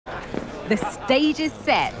The stage is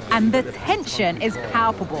set and the tension is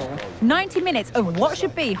palpable. 90 minutes of what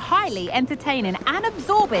should be highly entertaining and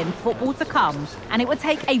absorbing football to come. And it would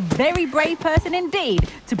take a very brave person indeed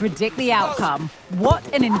to predict the outcome. What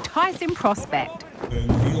an enticing prospect. Een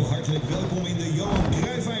heel hartelijk welkom in de Johan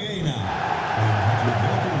Cruijff Arena.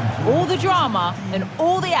 All the drama and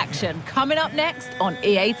all the action coming up next on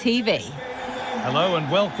EA TV. Hello and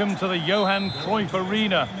welcome to the Johan Cruyff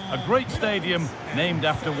Arena, a great stadium named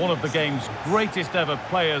after one of the game's greatest ever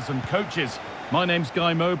players and coaches. My name's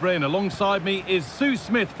Guy Mowbray and alongside me is Sue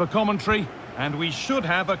Smith for commentary, and we should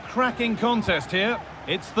have a cracking contest here.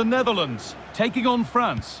 It's the Netherlands taking on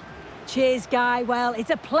France. Cheers, Guy. Well, it's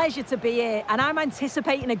a pleasure to be here, and I'm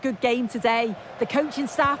anticipating a good game today. The coaching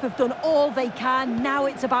staff have done all they can. Now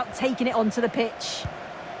it's about taking it onto the pitch.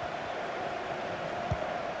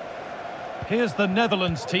 Here's the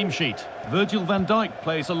Netherlands team sheet. Virgil van Dijk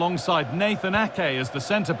plays alongside Nathan Ake as the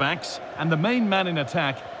centre-backs, and the main man in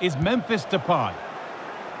attack is Memphis Depay.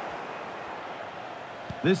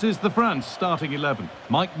 This is the France starting 11.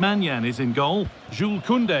 Mike Maignan is in goal. Jules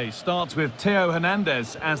Koundé starts with Theo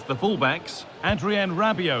Hernandez as the fullbacks. Adrien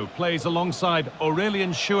Rabiot plays alongside Aurélien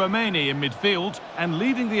Tchouameni in midfield, and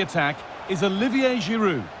leading the attack is Olivier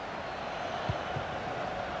Giroud.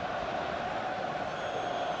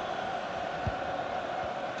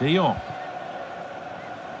 De Jong.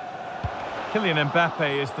 Kylian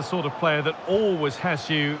Mbappe is the sort of player that always has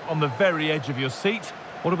you on the very edge of your seat.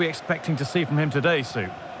 What are we expecting to see from him today, Sue?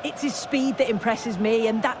 It's his speed that impresses me,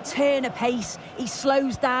 and that turn of pace. He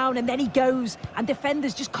slows down and then he goes, and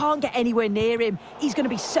defenders just can't get anywhere near him. He's going to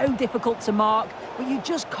be so difficult to mark, but you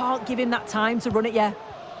just can't give him that time to run at you.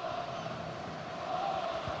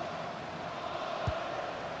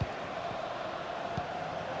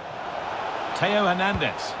 Theo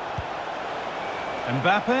Hernandez.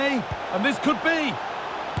 Mbappe, and this could be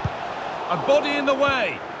a body in the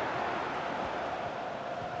way.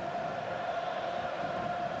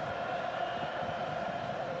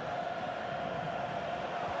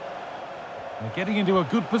 They're getting into a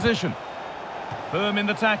good position. Firm in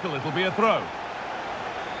the tackle, it'll be a throw.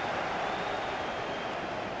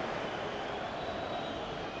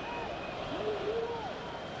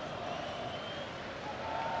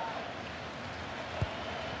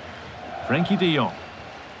 Frenkie de Jong.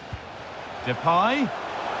 Depay.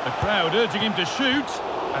 The crowd urging him to shoot,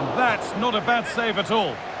 and that's not a bad save at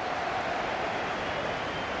all.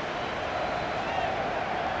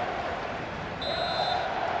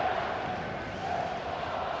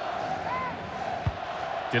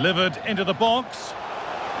 Delivered into the box.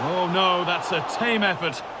 Oh no, that's a tame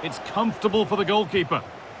effort. It's comfortable for the goalkeeper.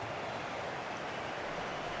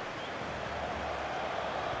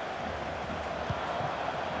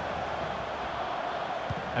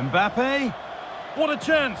 Mbappe, what a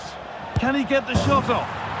chance! Can he get the shot off?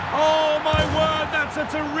 Oh my word, that's a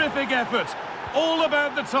terrific effort! All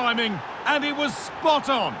about the timing, and it was spot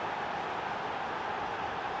on!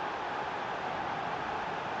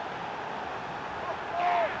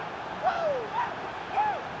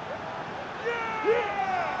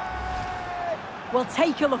 Well,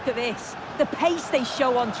 take a look at this. The pace they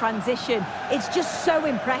show on transition, it's just so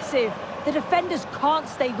impressive. The defenders can't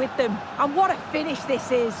stay with them. And what a finish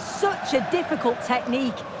this is. Such a difficult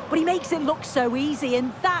technique, but he makes it look so easy,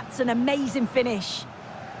 and that's an amazing finish.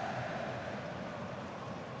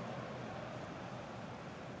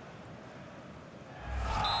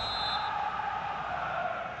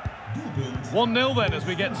 Doelpunt. 1-0 then as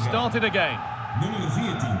we get started again. Nummer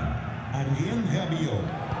 14, Adrien Rabiot.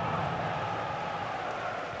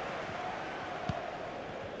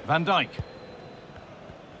 Van Dijk.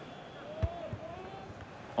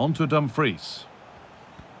 On to Dumfries.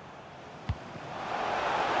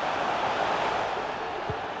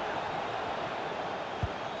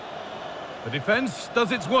 The defence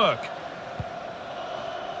does its work.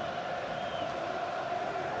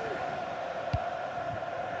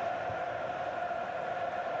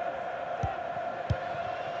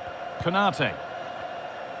 Konate.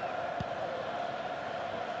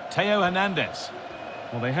 Theo Hernandez.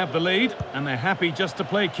 Well, they have the lead, and they're happy just to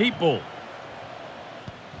play keep ball.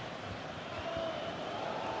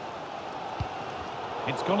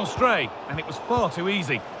 It's gone astray, and it was far too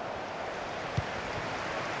easy.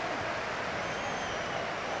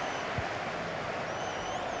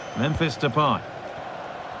 Memphis Depay.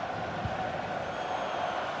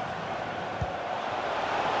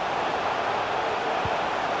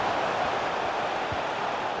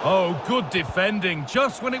 Oh, good defending,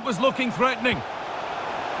 just when it was looking threatening.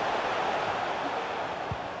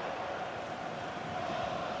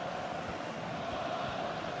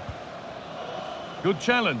 Good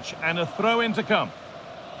challenge and a throw-in to come.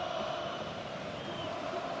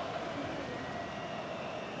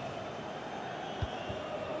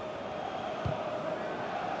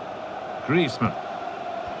 Griezmann.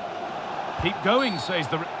 Keep going, says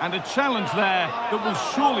the... And a challenge there that will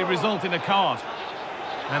surely result in a card.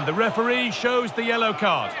 And the referee shows the yellow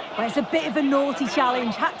card. Well, it's a bit of a naughty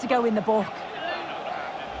challenge, had to go in the book.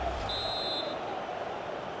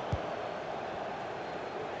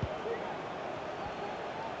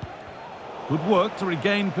 Good work to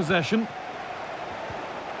regain possession.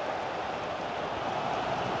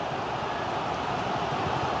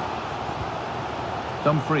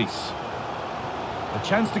 Dumfries. A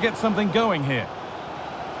chance to get something going here.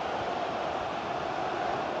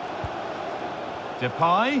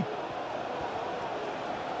 Depay.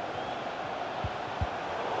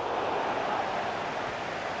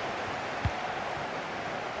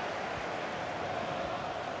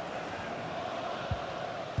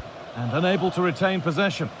 And unable to retain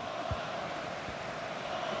possession.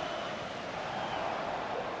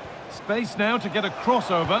 Space now to get a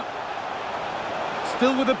crossover.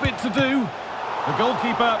 Still with a bit to do. The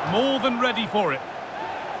goalkeeper more than ready for it.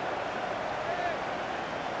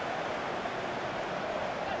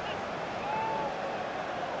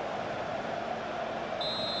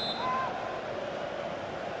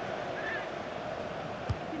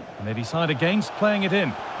 And they decide against playing it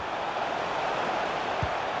in.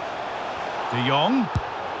 De Jong.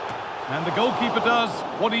 And the goalkeeper does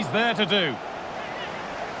what he's there to do.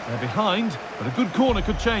 They're behind, but a good corner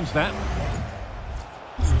could change that.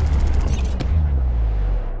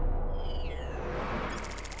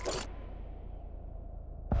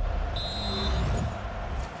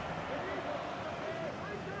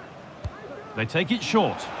 They take it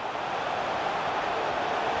short.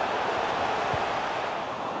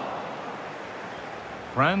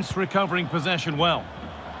 France recovering possession well.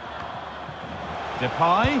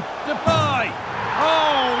 Depay. Depay!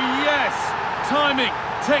 Oh, yes! Timing,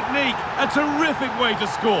 technique, a terrific way to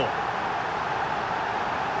score.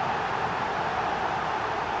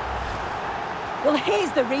 Well, here's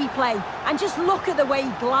the replay, and just look at the way he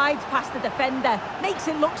glides past the defender. Makes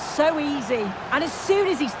it look so easy. And as soon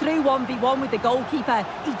as he's through 1v1 with the goalkeeper,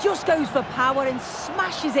 he just goes for power and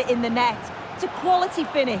smashes it in the net. It's a quality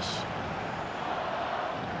finish.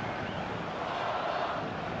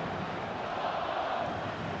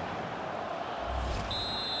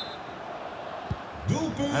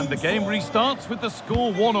 And the game restarts with the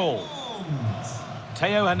score 1-1.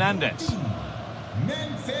 Theo Hernandez.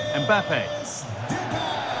 Mbappe.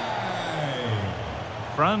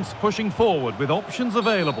 France pushing forward with options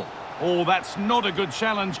available. Oh, that's not a good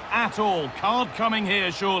challenge at all. Card coming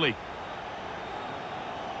here, surely.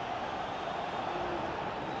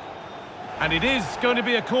 And it is going to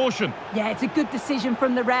be a caution. Yeah, it's a good decision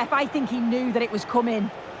from the ref. I think he knew that it was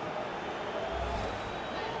coming.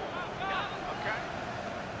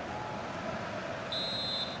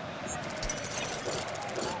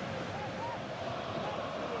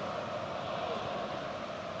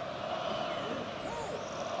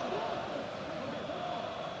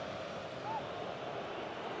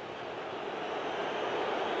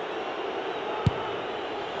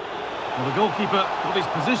 Well, the goalkeeper got his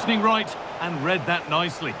positioning right and read that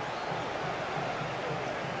nicely.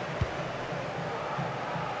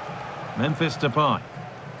 Memphis Depay.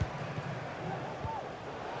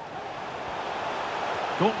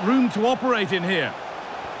 Got room to operate in here.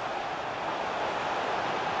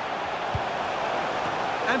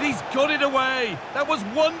 And he's got it away. That was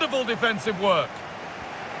wonderful defensive work.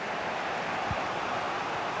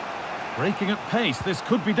 Breaking at pace, this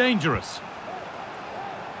could be dangerous.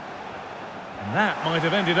 And that might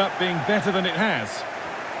have ended up being better than it has.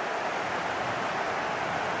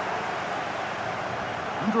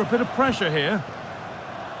 Under a bit of pressure here.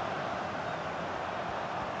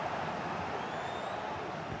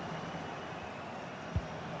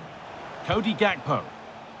 Cody Gakpo.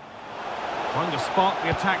 Trying to spark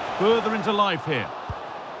the attack further into life here.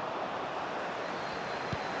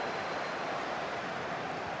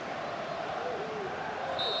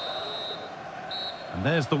 And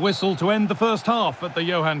there's the whistle to end the first half at the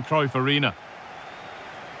Johan Cruyff Arena.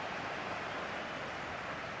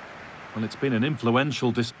 Well, it's been an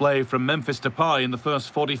influential display from Memphis Depay in the first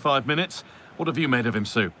 45 minutes. What have you made of him,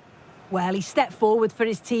 Sue? Well, he stepped forward for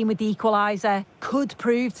his team with the equaliser. Could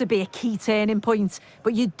prove to be a key turning point,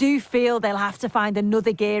 but you do feel they'll have to find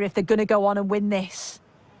another gear if they're going to go on and win this.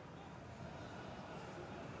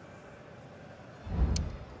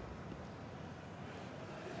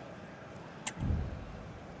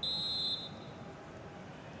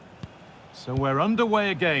 So we're underway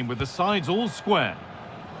again with the sides all square.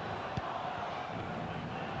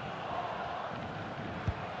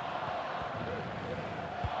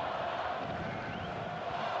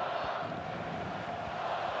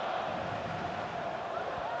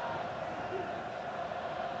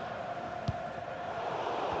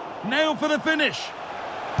 Now for the finish.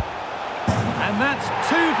 And that's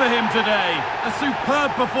 2 for him today. A superb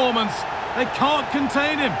performance. They can't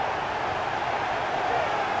contain him.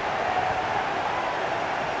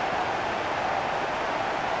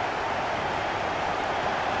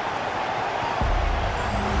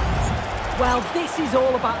 Well, this is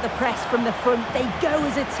all about the press from the front. They go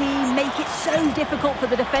as a team, make it so difficult for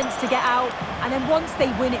the defence to get out, and then once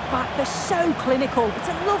they win it back, they're so clinical. It's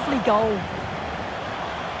a lovely goal.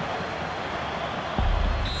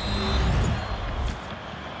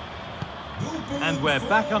 And we're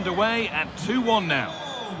back underway at 2-1 now.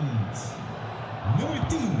 Nummer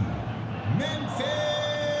 10,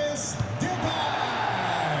 Memphis Depay.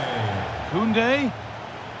 Koundé.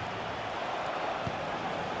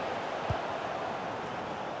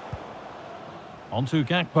 On to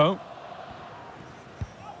Gakpo.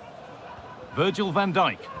 Virgil van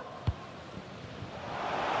Dijk.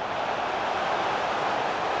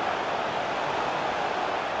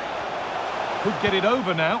 Could get it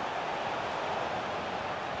over now.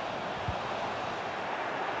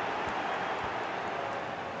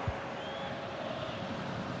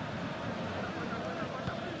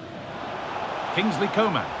 Kingsley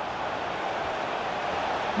Coman.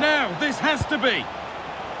 Now, this has to be.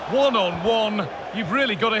 1-on-1, you've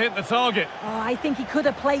really got to hit the target. Oh, I think he could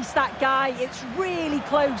have placed that guy. It's really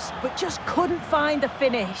close, but just couldn't find the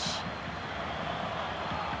finish.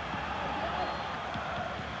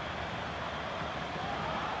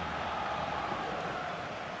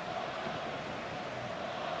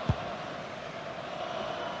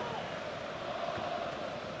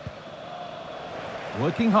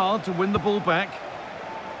 Working hard to win the ball back.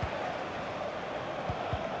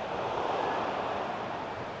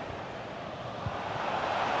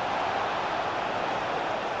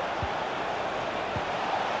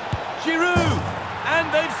 Giroud!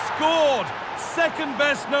 And they've scored! Second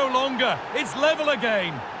best no longer. It's level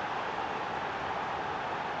again.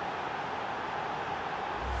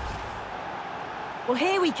 Well,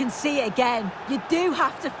 here we can see it again. You do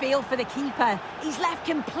have to feel for the keeper. He's left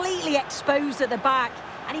completely exposed at the back,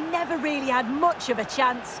 and he never really had much of a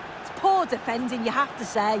chance. It's poor defending, you have to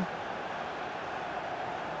say.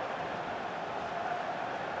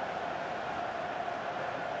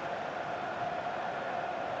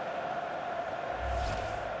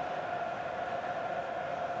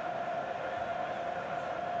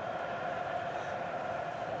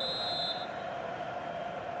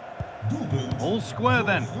 All square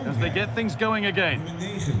then, as they get things going again.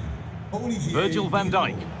 Virgil van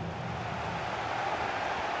Dijk.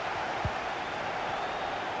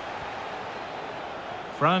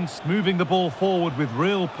 France moving the ball forward with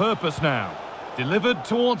real purpose now. Delivered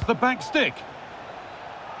towards the back stick.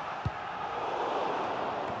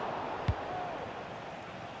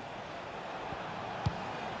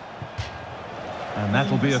 And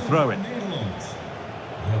that'll be a throw-in.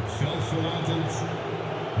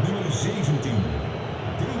 Nummer 17,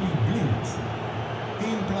 Davy Blind.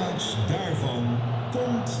 In plaats daarvan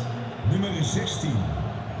komt nummer 16,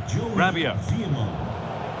 Joey Rabiot. Veerman.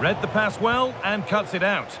 Read the pass well and cuts it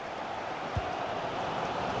out.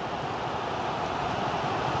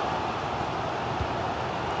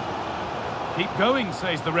 Keep going,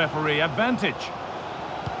 says the referee. Advantage.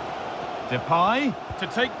 Depay to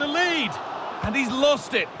take the lead. And he's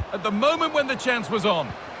lost it at the moment when the chance was on.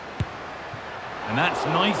 And that's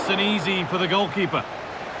nice and easy for the goalkeeper.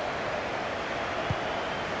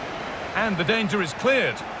 And the danger is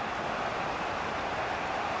cleared.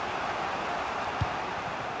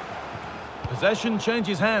 Possession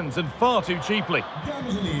changes hands and far too cheaply.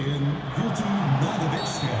 Dames en heren, wilt u na de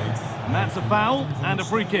wedstrijd... And that's a foul and a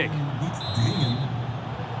free kick. Niet dringen.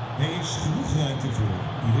 Er is genoeg ruimte voor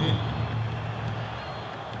iedereen.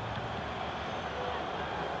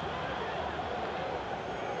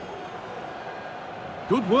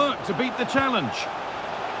 Good work to beat the challenge.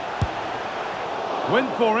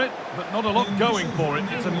 Went for it, but not a lot going for it.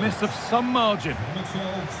 It's a miss of some margin. Van het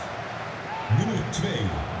veld, nummer 2,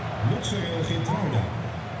 Luxerel Geertruida.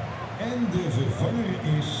 En de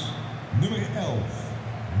vervanger is nummer 11,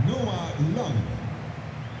 Noah Lang.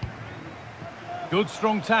 Good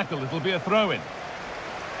strong tackle. It'll be a throw-in.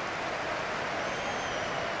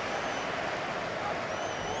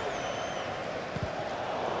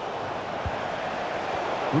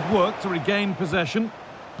 Good work to regain possession.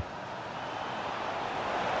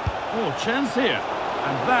 Oh, chance here.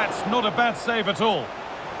 And that's not a bad save at all.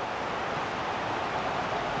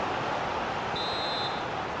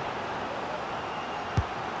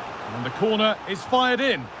 And the corner is fired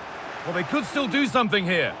in. Well, they could still do something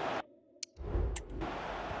here.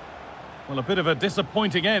 Well, a bit of a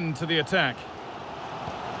disappointing end to the attack.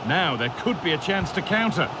 Now there could be a chance to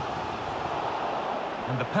counter.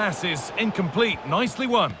 And the pass is incomplete. Nicely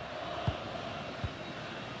won.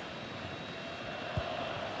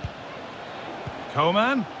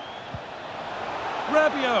 Coman.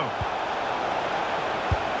 Rabiot.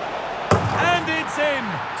 And it's in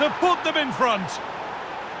to put them in front.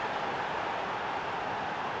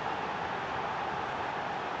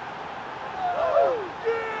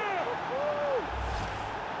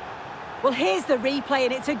 Well, here's the replay,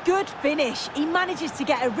 and it's a good finish. He manages to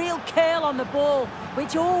get a real curl on the ball,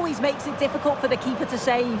 which always makes it difficult for the keeper to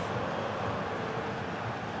save.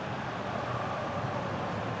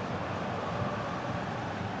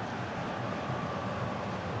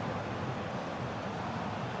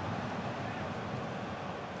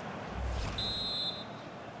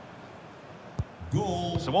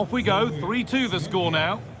 Goal. So off we go, 3-2 the score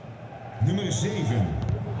now. Nummer 7.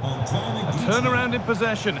 A turnaround in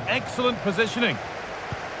possession, excellent positioning.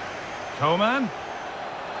 Coman.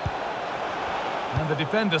 And the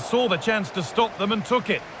defender saw the chance to stop them and took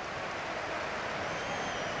it.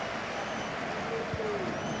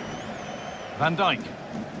 Van Dijk.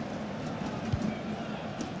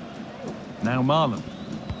 Now Marlon.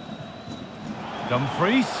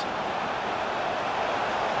 Dumfries.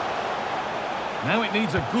 Now it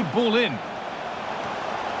needs a good ball in.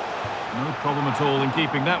 No problem at all in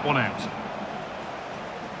keeping that one out.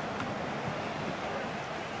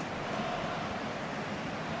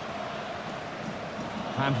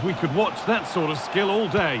 And we could watch that sort of skill all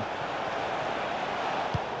day.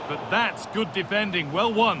 But that's good defending,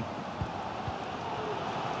 well won.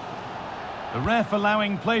 The ref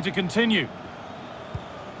allowing play to continue.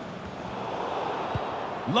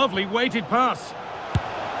 Lovely weighted pass.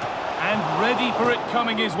 And ready for it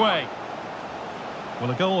coming his way. Well,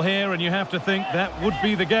 a goal here, and you have to think that would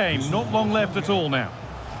be the game. Not long left at all now.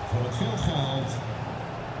 Van het veld gehaald,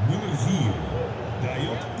 nummer 4,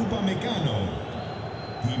 Dayot Upamecano.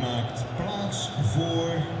 Die maakt plaats voor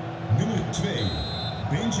nummer 2,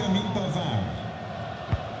 Benjamin Pavard.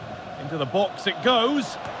 Into the box it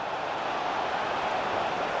goes.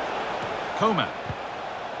 Coman.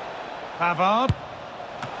 Pavard.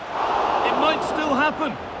 It might still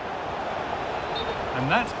happen. And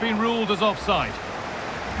that's been ruled as offside.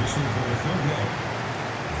 Wissel voor de veldblad.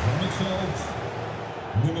 Van het veld,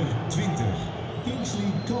 nummer 20,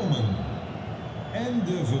 Kingsley Coman. En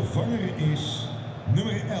de vervanger is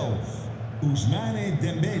nummer 11, Ousmane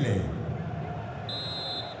Dembele.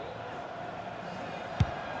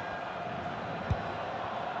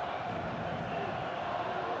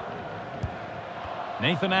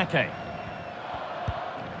 Nathan Ake.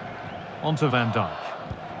 Onto Van Dijk.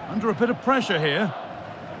 Under a bit of pressure here.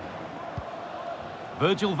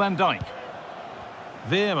 Virgil van Dijk.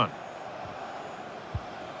 Veerman.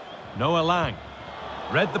 Noah Lang.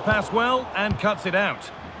 Read the pass well and cuts it out.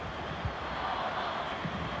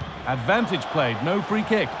 Advantage played, no free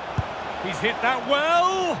kick. He's hit that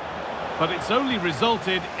well, but it's only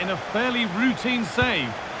resulted in a fairly routine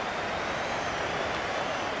save.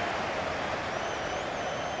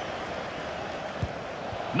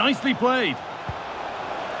 Nicely played.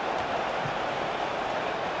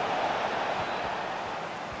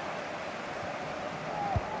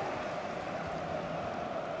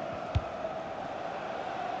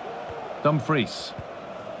 Dumfries.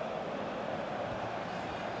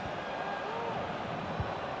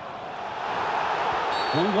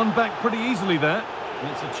 Ball won back pretty easily there.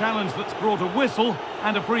 It's a challenge that's brought a whistle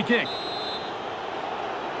and a free kick.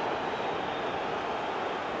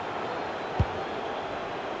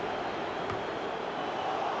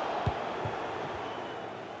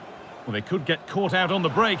 Well, they could get caught out on the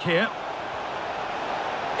break here.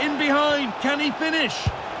 In behind, can he finish?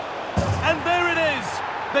 And there it is!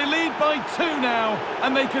 They lead by 2 now,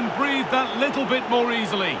 and they can breathe that little bit more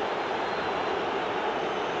easily.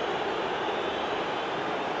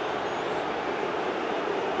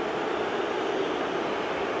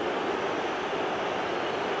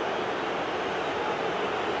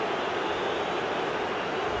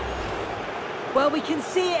 Well, we can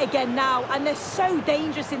see it again now, and they're so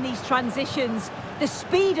dangerous in these transitions. The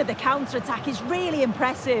speed of the counter-attack is really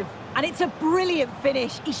impressive. And it's a brilliant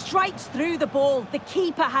finish. He strikes through the ball. The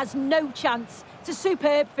keeper has no chance. It's a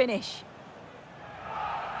superb finish.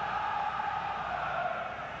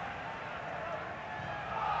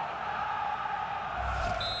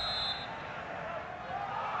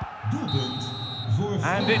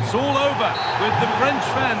 And it's all over, with the French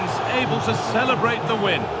fans able to celebrate the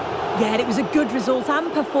win. Yeah, it was a good result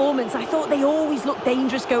and performance. I thought they always looked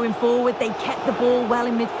dangerous going forward. They kept the ball well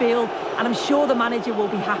in midfield, and I'm sure the manager will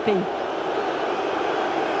be happy.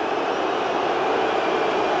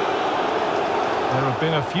 There have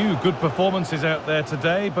been a few good performances out there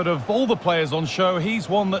today, but of all the players on show, he's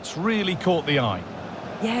one that's really caught the eye.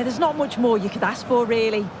 Yeah, there's not much more you could ask for,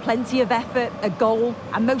 really. Plenty of effort, a goal,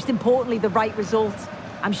 and most importantly, the right result.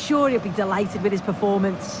 I'm sure he'll be delighted with his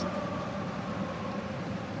performance.